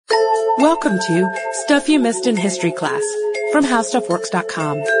Welcome to Stuff You Missed in History Class from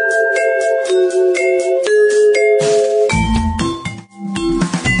HowStuffWorks.com.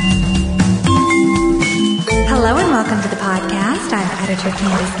 Hello and welcome to the podcast. I'm editor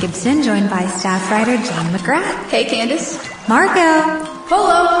Candace Gibson, joined by staff writer Jane McGrath. Hey, Candace. Marco.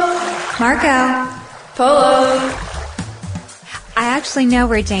 Polo. Marco. Polo. I actually know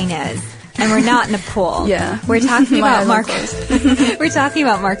where Jane is. And we're not in a pool. Yeah. We're talking about We're talking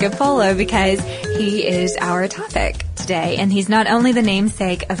about Marco Polo because he is our topic today. And he's not only the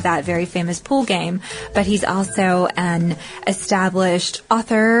namesake of that very famous pool game, but he's also an established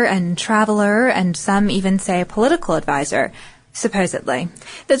author and traveler, and some even say political advisor. Supposedly.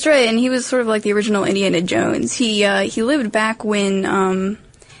 That's right, and he was sort of like the original Indiana Jones. He lived back when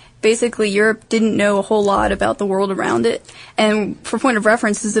basically Europe didn't know a whole lot about the world around it, and for point of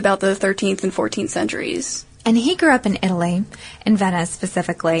reference, this is about the 13th and 14th centuries. And he grew up in Italy, in Venice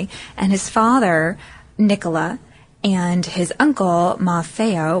specifically, and his father, Nicola, and his uncle,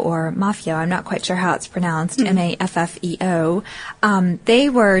 Maffeo, I'm not quite sure how it's pronounced, Maffeo, they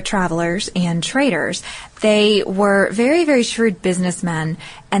were travelers and traders. They were very, very shrewd businessmen,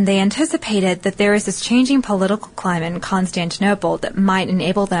 and they anticipated that there was this changing political climate in Constantinople that might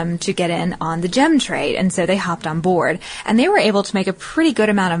enable them to get in on the gem trade, and so they hopped on board. And they were able to make a pretty good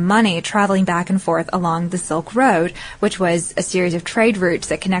amount of money traveling back and forth along the Silk Road, which was a series of trade routes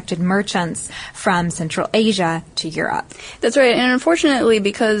that connected merchants from Central Asia to Europe. That's right, and unfortunately,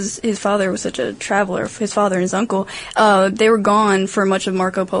 because his father was such a traveler, his father and his uncle, they were gone for much of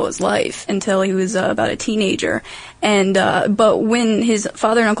Marco Polo's life until he was about a teenager. And but when his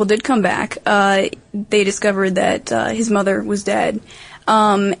father and uncle did come back, they discovered that his mother was dead.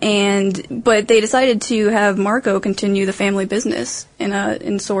 But they decided to have Marco continue the family business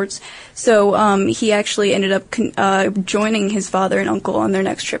in sorts. So he actually ended up joining his father and uncle on their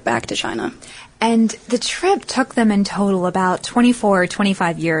next trip back to China. And the trip took them in total about 24 or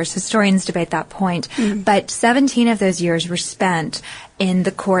 25 years. Historians debate that point. But 17 of those years were spent in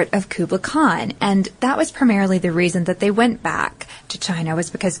the court of Kublai Khan. And that was primarily the reason that they went back to China,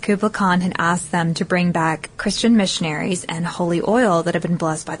 was because Kublai Khan had asked them to bring back Christian missionaries and holy oil that had been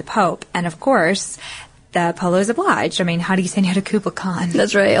blessed by the Pope. And of course, the Polos obliged. I mean, how do you say no to Kublai Khan?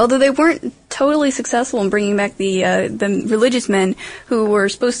 That's right. Although they weren't totally successful in bringing back the religious men who were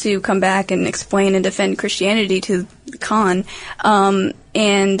supposed to come back and explain and defend Christianity to Khan.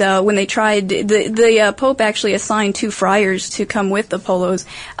 When they tried, the Pope actually assigned 2 friars to come with the Polos.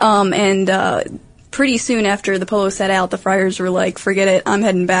 Pretty soon after the Polos set out, the friars were like, forget it, I'm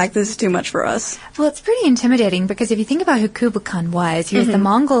heading back, this is too much for us. Well, it's pretty intimidating because if you think about who Kublai Khan was, he was the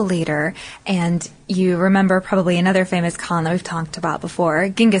Mongol leader, and you remember probably another famous Khan that we've talked about before,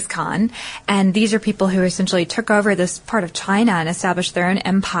 Genghis Khan. And these are people who essentially took over this part of China and established their own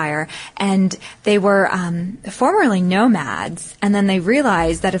empire. And they were formerly nomads. And then they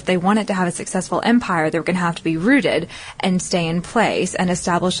realized that if they wanted to have a successful empire, they were going to have to be rooted and stay in place and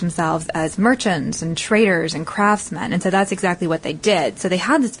establish themselves as merchants and traders and craftsmen. And so that's exactly what they did. So they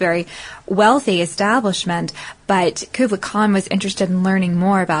had this very wealthy establishment, but Kublai Khan was interested in learning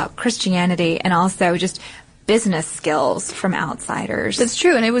more about Christianity and also just business skills from outsiders. That's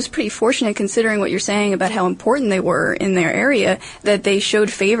true, and it was pretty fortunate considering what you're saying about how important they were in their area, that they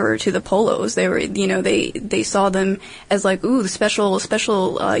showed favor to the Polos. They were, they saw them as like, ooh,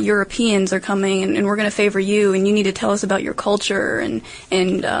 special Europeans are coming, and we're going to favor you, and you need to tell us about your culture and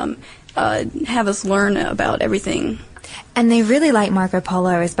have us learn about everything. And they really liked Marco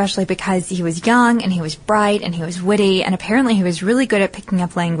Polo, especially because he was young and he was bright and he was witty, and apparently he was really good at picking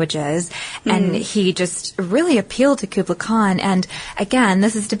up languages, and he just really appealed to Kublai Khan. And again,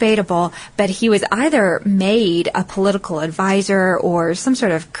 this is debatable, but he was either made a political advisor or some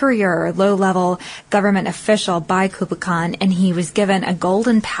sort of courier or low-level government official by Kublai Khan, and he was given a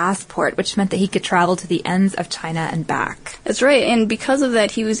golden passport, which meant that he could travel to the ends of China and back. That's right, and because of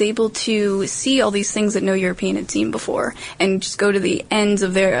that, he was able to see all these things that no European had seen before, and just go to the ends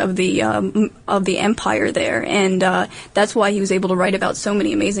of the empire there, and that's why he was able to write about so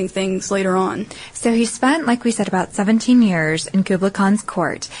many amazing things later on. So he spent, like we said, about 17 years in Kublai Khan's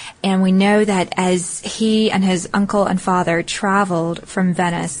court, and we know that as he and his uncle and father traveled from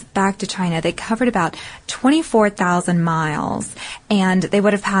Venice back to China, they covered about 24,000 miles, and they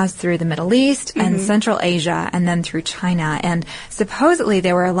would have passed through the Middle East and Central Asia and then through China, and supposedly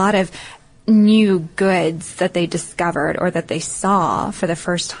there were a lot of new goods that they discovered or that they saw for the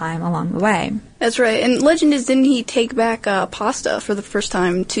first time along the way. That's right. And legend is, didn't he take back pasta for the first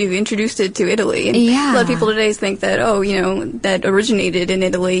time to introduce it to Italy? And a lot of people today think that, that originated in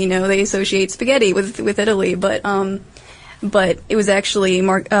Italy. They associate spaghetti with Italy. But but it was actually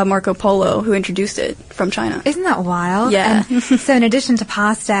Marco Polo who introduced it from China. Isn't that wild? Yeah. And so in addition to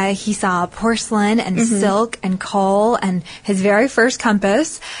pasta, he saw porcelain and silk and coal and his very first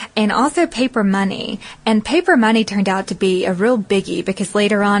compass and also paper money. And paper money turned out to be a real biggie because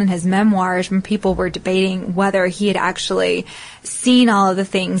later on in his memoirs, when people were debating whether he had actually seen all of the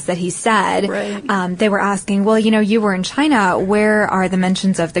things that he said, right. They were asking, well, you were in China. Where are the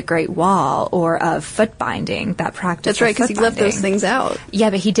mentions of the Great Wall or of foot binding, that practice? That's right, because he left those things out. Yeah,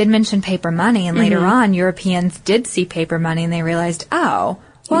 but he did mention paper money, and later on, Europeans did see paper money, and they realized, oh,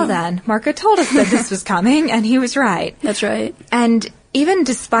 well then, Marco told us that this was coming, and he was right. That's right. And even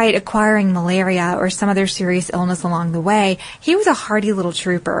despite acquiring malaria or some other serious illness along the way, he was a hardy little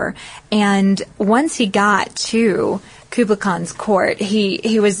trooper. And once he got to Kublai Khan's court,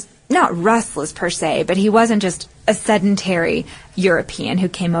 he was not restless per se, but he wasn't just a sedentary European who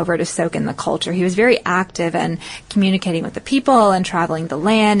came over to soak in the culture. He was very active in communicating with the people and traveling the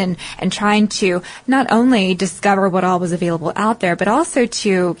land and trying to not only discover what all was available out there, but also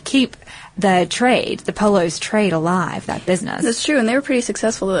to keep the trade, the Polo's trade alive, that business. That's true, and they were pretty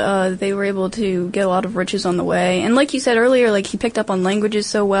successful. They were able to get a lot of riches on the way. And like you said earlier, he picked up on languages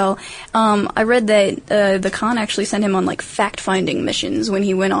so well. I read that the Khan actually sent him on fact-finding missions when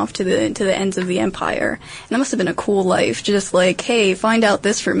he went off to the ends of the empire. And that must have been a cool life, just hey, find out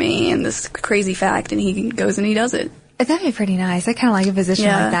this for me and this crazy fact, and he goes and he does it. That'd be pretty nice. I kind of like a position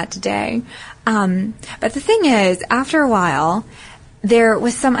like that today. But the thing is, after a while, there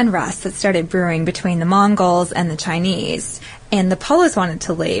was some unrest that started brewing between the Mongols and the Chinese, and the Polos wanted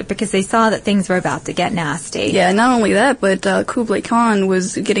to leave because they saw that things were about to get nasty. Yeah, not only that, but Kublai Khan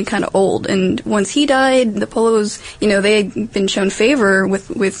was getting kind of old, and once he died, the Polos, they had been shown favor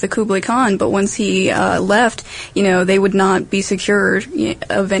with the Kublai Khan, but once he left, they would not be secure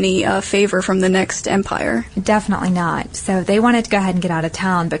of any favor from the next empire. Definitely not. So they wanted to go ahead and get out of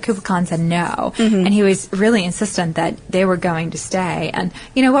town, but Kublai Khan said no, and he was really insistent that they were going to stay. And,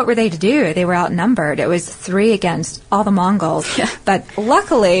 what were they to do? They were outnumbered. It was 3 against all the Mongols. Yeah. But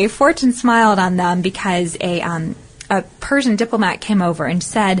luckily, fortune smiled on them because a Persian diplomat came over and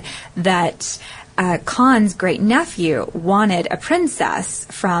said that Khan's great-nephew wanted a princess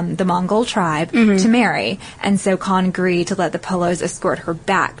from the Mongol tribe to marry. And so Khan agreed to let the Polos escort her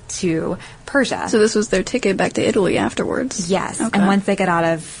back to Persia. So this was their ticket back to Italy afterwards? Yes. Okay. And once they got out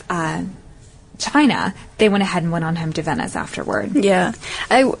of China, they went ahead and went on home to Venice afterward. Yeah.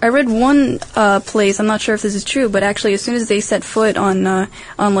 I read one place, I'm not sure if this is true, but actually as soon as they set foot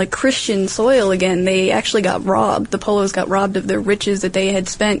on Christian soil again, they actually got robbed. The Polos got robbed of their riches that they had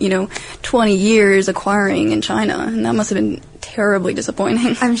spent, 20 years acquiring in China, and that must have been terribly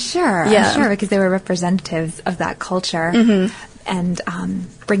disappointing. I'm sure. Yeah. I'm sure, because they were representatives of that culture. And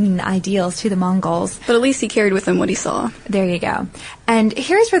bringing the ideals to the Mongols. But at least he carried with him what he saw. There you go. And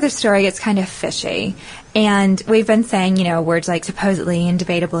here's where the story gets kind of fishy. And we've been saying, words like supposedly and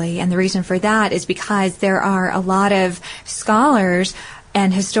debatably. And the reason for that is because there are a lot of scholars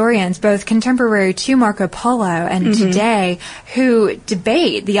and historians, both contemporary to Marco Polo and today, who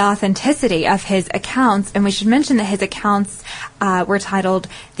debate the authenticity of his accounts. And we should mention that his accounts were titled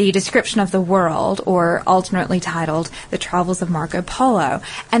The Description of the World, or alternately titled The Travels of Marco Polo.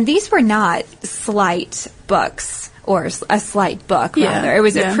 And these were not slight books, or a slight book, rather. It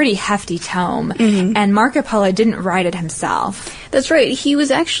was a pretty hefty tome. And Marco Polo didn't write it himself. That's right. He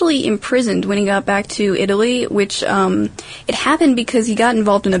was actually imprisoned when he got back to Italy, which it happened because he got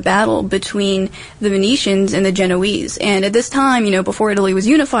involved in a battle between the Venetians and the Genoese. And at this time, before Italy was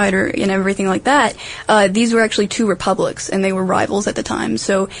unified and everything like that, these were actually 2 republics, and they were rivals at the time.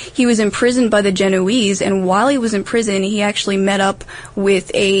 So he was imprisoned by the Genoese, and while he was in prison, he actually met up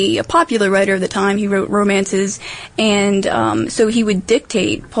with a popular writer of the time. He wrote romances, and so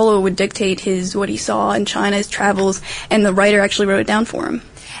Polo would dictate what he saw in China, his travels, and the writer actually wrote it down for him.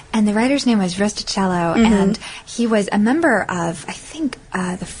 And the writer's name was Rustichello, and he was a member of, I think,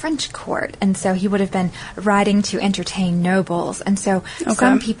 the French court, and so he would have been writing to entertain nobles. And so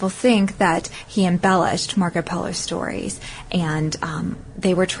some people think that he embellished Marco Polo's stories, and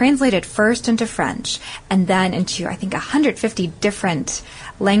they were translated first into French, and then into, I think, 150 different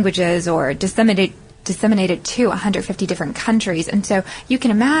languages, or disseminated to 150 different countries. And so you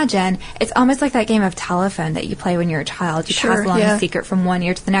can imagine, it's almost like that game of telephone that you play when you're a child. You pass along a secret from one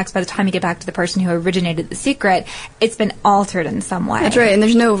ear to the next. By the time you get back to the person who originated the secret, it's been altered in some way. That's right, and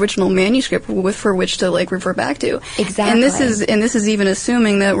there's no original manuscript for which to refer back to. Exactly. And this is even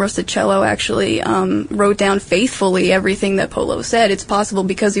assuming that Rustichello actually wrote down faithfully everything that Polo said. It's possible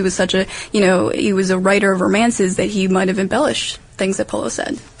because he was he was a writer of romances that he might have embellished things that Polo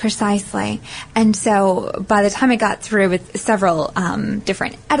said. Precisely. And so by the time it got through with several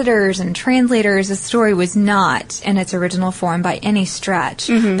different editors and translators, the story was not in its original form by any stretch.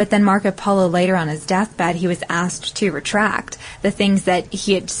 But then Marco Polo, later on his deathbed, he was asked to retract the things that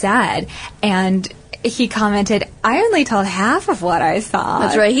he had said, and he commented, I only told half of what I saw.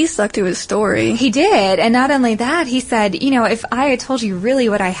 That's right. He stuck to his story. He did. And not only that, he said, if I had told you really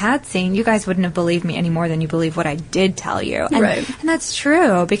what I had seen, you guys wouldn't have believed me any more than you believe what I did tell you. And, and that's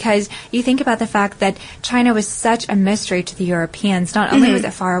true, because you think about the fact that China was such a mystery to the Europeans. Not only was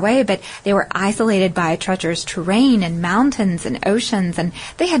it far away, but they were isolated by treacherous terrain and mountains and oceans, and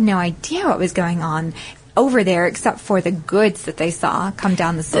they had no idea what was going on over there, except for the goods that they saw come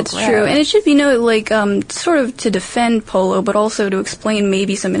down the Silk Road. That's true. And it should be noted, sort of to defend Polo, but also to explain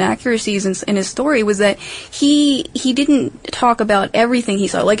maybe some inaccuracies in his story, was that he didn't talk about everything he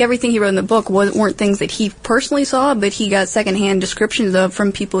saw. Like, everything he wrote in the book weren't things that he personally saw, but he got secondhand descriptions of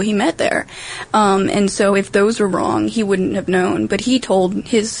from people he met there. And so if those were wrong, he wouldn't have known. But he told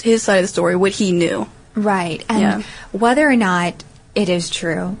his side of the story, what he knew. Right. And whether or not it is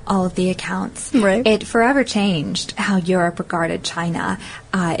true, all of the accounts. It forever changed how Europe regarded China.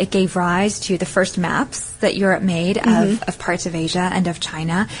 It gave rise to the first maps that Europe made of parts of Asia and of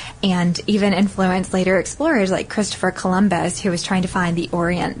China, and even influenced later explorers like Christopher Columbus, who was trying to find the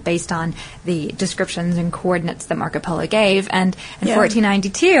Orient based on the descriptions and coordinates that Marco Polo gave. And in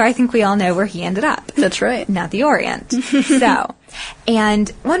 1492, I think we all know where he ended up. That's right. Not the Orient. So, and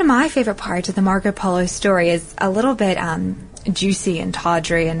one of my favorite parts of the Marco Polo story is a little bit juicy and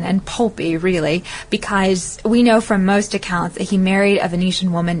tawdry and pulpy, really, because we know from most accounts that he married a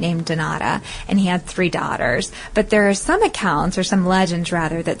Venetian woman named Donata, and he had 3 daughters. But there are some accounts, or some legends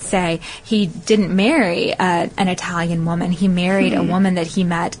rather, that say he didn't marry an Italian woman. He married a woman that he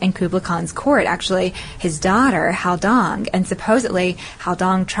met in Kublai Khan's court, actually his daughter, Haldong, and supposedly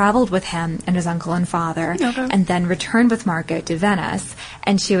Haldong traveled with him and his uncle and father, and then returned with Marco to Venice,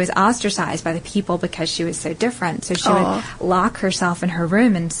 and she was ostracized by the people because she was so different, so she would lock herself in her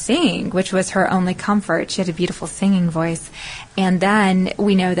room and sing, which was her only comfort. She had a beautiful singing voice. And then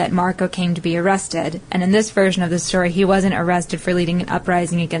we know that Marco came to be arrested. And in this version of the story, he wasn't arrested for leading an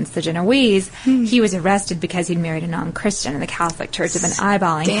uprising against the Genoese. He was arrested because he'd married a non-Christian, and the Catholic Church had been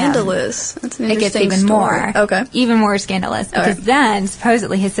eyeballing him. Scandalous. That's an interesting It gets even story. more. Even more scandalous. Because then,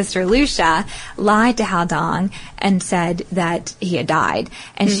 supposedly, his sister Lucia lied to Haldong and said that he had died.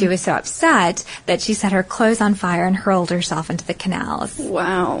 And she was so upset that she set her clothes on fire and hurled herself into the canals.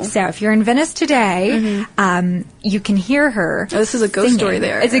 Wow. So if you're in Venice today, you can hear her. Oh, this is a ghost story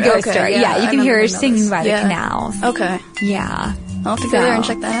there. It's a ghost story. Yeah, you can hear her singing by the canals. Okay. Yeah. I'll have to go there and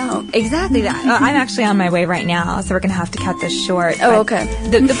check that out. Exactly that. I'm actually on my way right now, so we're going to have to cut this short. Oh, okay.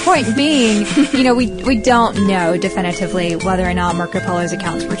 The point being, we don't know definitively whether or not Marco Polo's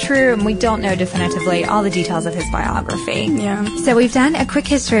accounts were true, and we don't know definitively all the details of his biography. Yeah. So we've done a quick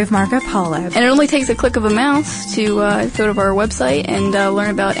history of Marco Polo. And it only takes a click of a mouse to go to our website and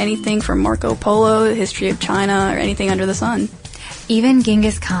learn about anything from Marco Polo, the history of China, or anything under the sun. Even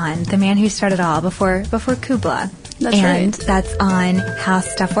Genghis Khan, the man who started all before Kublai. That's and right. that's on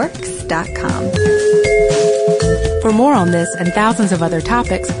HowStuffWorks.com. For more on this and thousands of other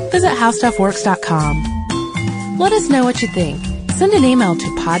topics, visit HowStuffWorks.com. Let us know what you think. Send an email to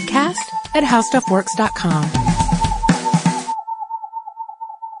podcast@HowStuffWorks.com.